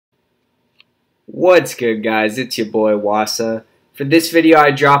What's good, guys? It's your boy Wassa. For this video,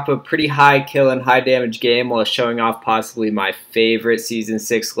 I drop a pretty high kill and high damage game while showing off possibly my favorite Season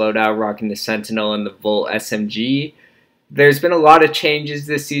 6 loadout, rocking the Sentinel and the Volt SMG. There's been a lot of changes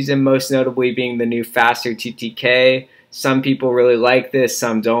this season, most notably being the new faster TTK. Some people really like this,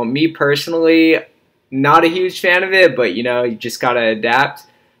 some don't. Me personally, not a huge fan of it, but you know, you just gotta adapt.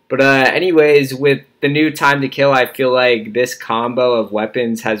 But anyways, with the new time to kill, I feel like this combo of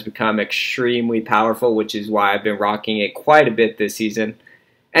weapons has become extremely powerful, which is why I've been rocking it quite a bit this season.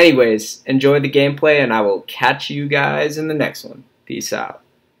 Anyways, enjoy the gameplay, and I will catch you guys in the next one. Peace out.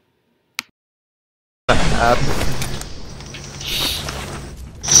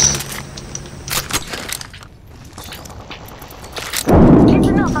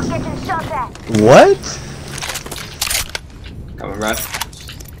 What? Coming, Russ.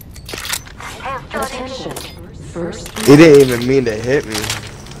 He didn't even mean to hit me.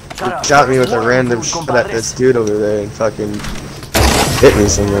 He shot me with a random shot at this dude over there and fucking hit me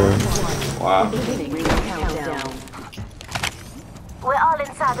somewhere. Wow.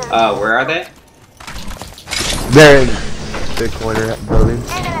 Where are they? They're in the corner building.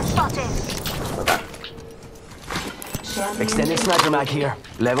 Okay. Extended sniper mag here,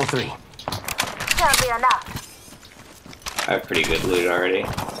 level 3. I have pretty good loot already.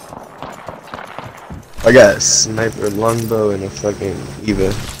 I got a sniper longbow and a fucking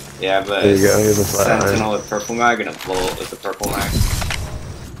Eva. Yeah, but there you go. Here's a Sentinel with purple mag and a Volt with a purple mag.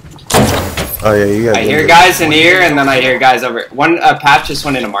 Oh yeah, you got. I hear guys in here, and then I hear guys over. One Pat just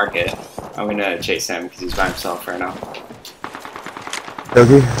went in a market. I'm gonna chase him because he's by himself right now.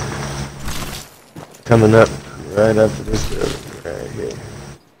 Okay. Coming up right after this building, right here.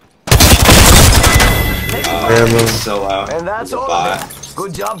 Oh, so low. And that's all of it.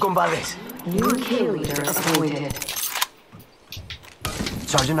 Good job, compadres. New kill leader appointed.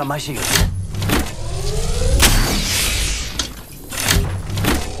 Charging on my shield.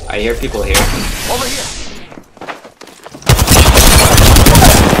 I hear people here. Over here.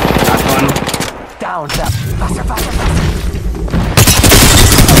 Last one. Down, down. Faster, faster, faster.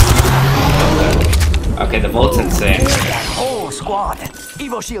 Okay, the Volt's insane. Oh, squad.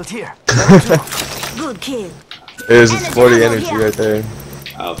 Evo shield here. Good kill. There's 40 energy right there.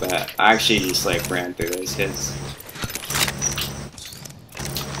 I'll bet. I actually just like ran through those kids.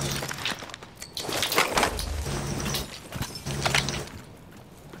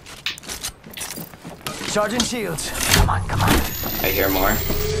 Charging shields. Come on, come on. I hear more.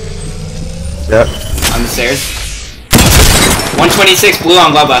 Yep. On the stairs. 126 blue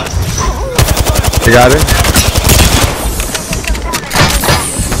on Lubba. You got it?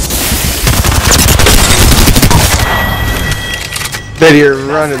 But you're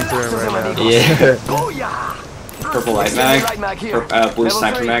running through him right now. Yeah. Purple light mag. Blue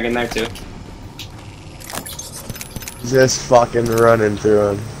sniper mag in there too. Just fucking running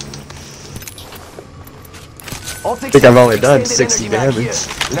through him. I think I've only done 60 damage.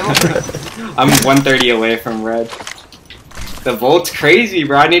 I'm 130 away from red. The Volt's crazy,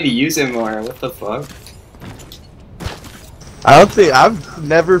 bro. I need to use it more. What the fuck? I don't think I've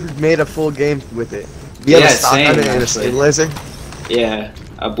never made a full game with it. You have a stock on it and a stabilizer? Yeah,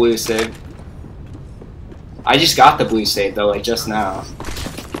 a blue save. I just got the blue save though, like just now.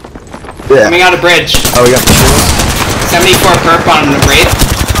 Yeah. Coming out of bridge. Oh, we got the 74 perp on the Wraith.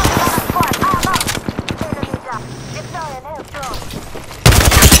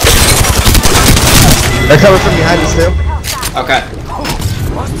 They're coming from behind us too. Okay.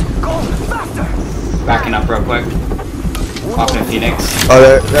 Backing up real quick. Popping a Phoenix.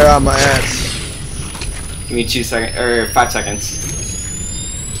 Oh, they're on my ass. Give me 2 seconds, or 5 seconds.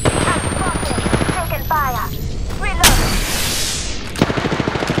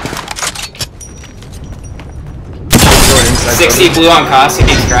 60 blue on cost, he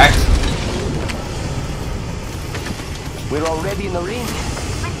gets cracked. We're already in the ring.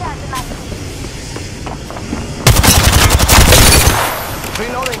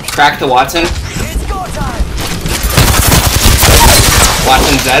 Crack to Watson. It's go time.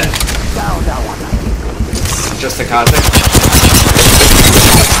 Watson's dead. Down, down one. Just a Cosmic.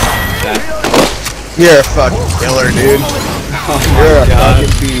 Dead. You're a fucking killer, dude. Oh You're my a god.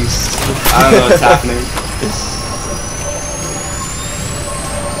 fucking beast. I don't know what's happening.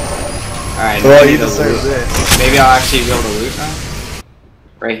 Alright, Well, you deserve it. Maybe I'll actually be able to loot now.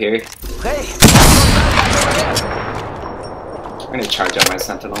 Right here. Hey. I'm gonna charge up my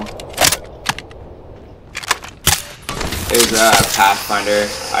Sentinel. There's a Pathfinder.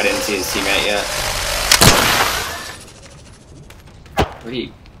 I didn't see his teammate yet. Where do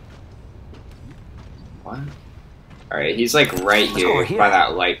you... What? Alright, he's like right here by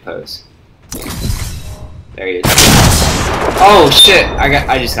that light post. There he is. Oh shit!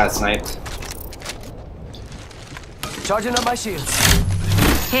 I just got sniped. Charging up my shields.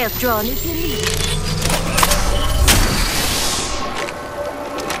 Health drawn if you need.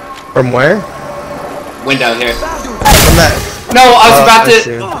 From where? Window here. From that. No, I was about I to.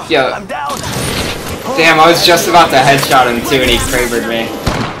 see. Yo, I'm down. damn! I was just about to headshot him too, and he cravered me.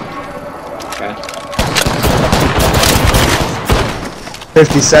 Okay.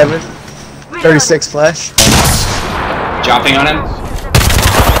 57. 36 flash. Dropping on him.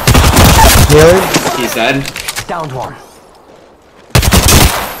 Healing. He's dead. Downed one.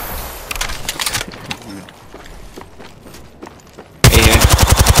 Hey, here.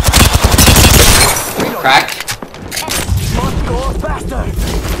 Cracked. Must go faster.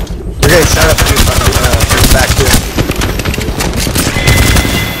 We're getting shot up from the back too.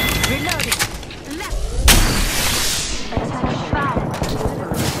 Reloading.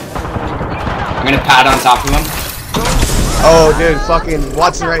 I'm gonna pad on top of him. Oh, dude, fucking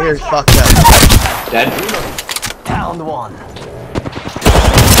Watson right here is fucked up. Dead. Downed one.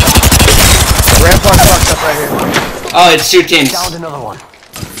 Rampart's fucked up right here. Oh, it's 2 teams. Downed another one.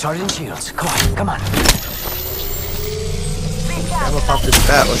 Charging shields. Come on, come on. I'm gonna pop this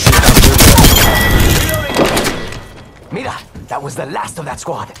bat. Let's see how good. Mira, that was the last of that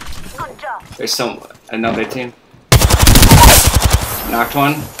squad. There's another team. Knocked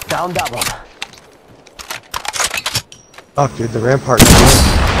one. Down that one. Fuck, dude, the Rampart.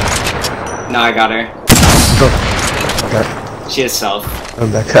 No, I got her. Oh. Okay, She is self.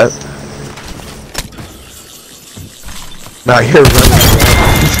 I'm back up. Now you're running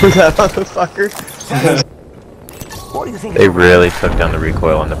around that motherfucker. What do you think? They really took down the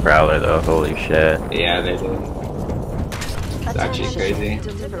recoil on the Prowler though, holy shit. Yeah, they did. It's actually crazy.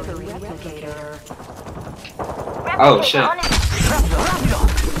 Oh shit.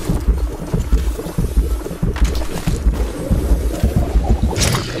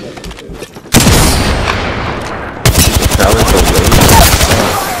 That was the way.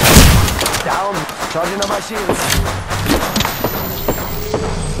 Down. Charging on my shields.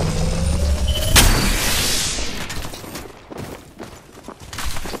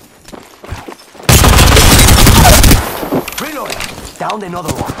 Reload. Down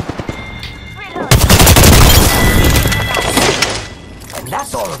another one. And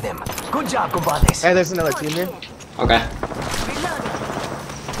that's all of them. Good job, compadres. Hey, there's another team here. Okay.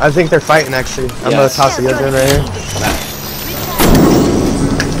 I think they're fighting actually. I'm gonna Yes. toss the other one right here.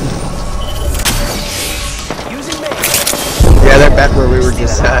 Using me. Yeah, they're back where we were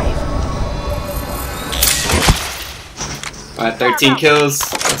just at. 13 kills.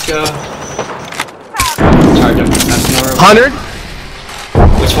 Let's go. Charge up the sentinel. 100?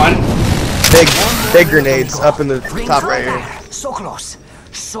 Which one? Big grenades up in the Rings top right here. there. So close.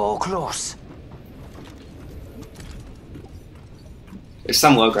 So close. There's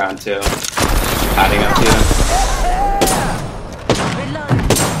some low ground too. Padding up too.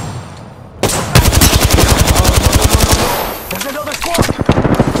 There's another squad.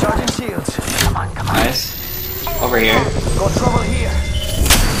 Charging shields. Come on, come on. Nice. Over here. Got trouble here.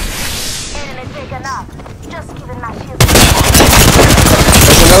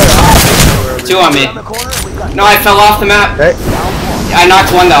 Two on me. Around the corner, we got No, I fell off the map. Right? I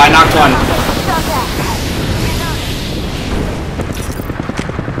knocked one though. I knocked one.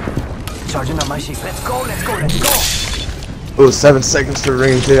 charging on my shield. Let's go, let's go, let's go. Ooh, 7 seconds to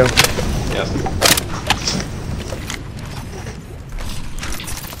ring too. Yep.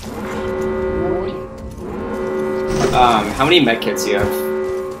 How many med kits do you have?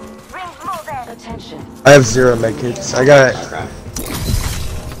 Attention. I have 0 medkits. I got Crap.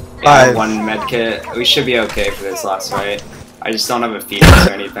 Yeah, I have 5. 1 med kit. We should be okay for this last fight. I just don't have a Phoenix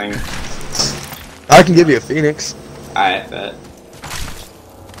or anything. I can give you a Phoenix. I bet.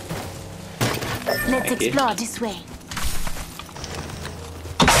 Let's Thank you. explore this way.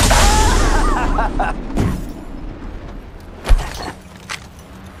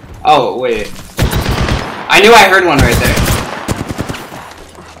 Oh, wait. I knew I heard one right there.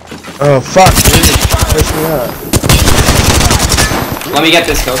 Oh fuck, dude. Push me up. Let me get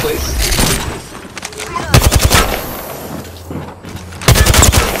this kill, please.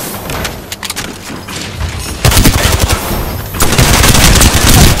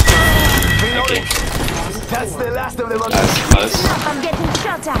 Thank you. That's the last of them. That was close. I'm getting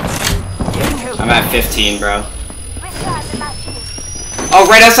shot at. I'm at 15, bro. Oh,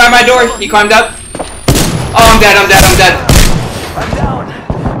 right outside my door. He climbed up. Oh, I'm dead. I'm dead. I'm dead. I'm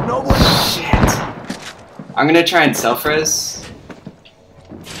down. No one. Shit. I'm gonna try and self-res.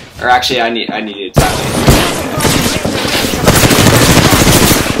 Or actually, I need you to tap me.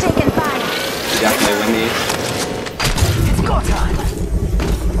 Taken fire.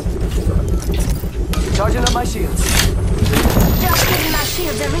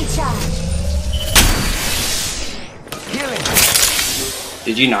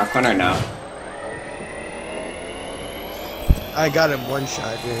 Did you knock one or no? I got him one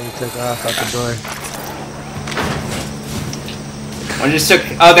shot, dude. He took off out the door. One just took.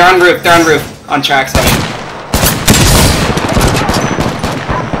 Oh, they're on roof. They're on roof. On tracks.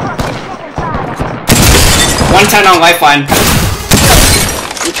 110 on lifeline.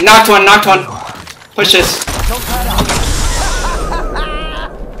 Knocked one. Knocked one. Push this.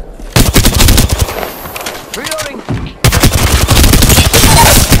 Reloading.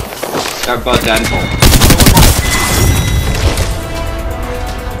 They're both dead.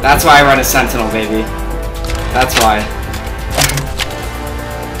 That's why I run a sentinel, baby. That's why.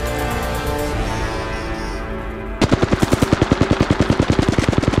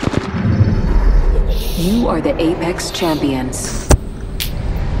 You are the Apex champions.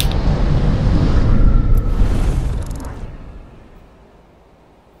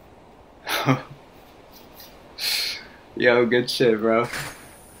 Yo, good shit, bro.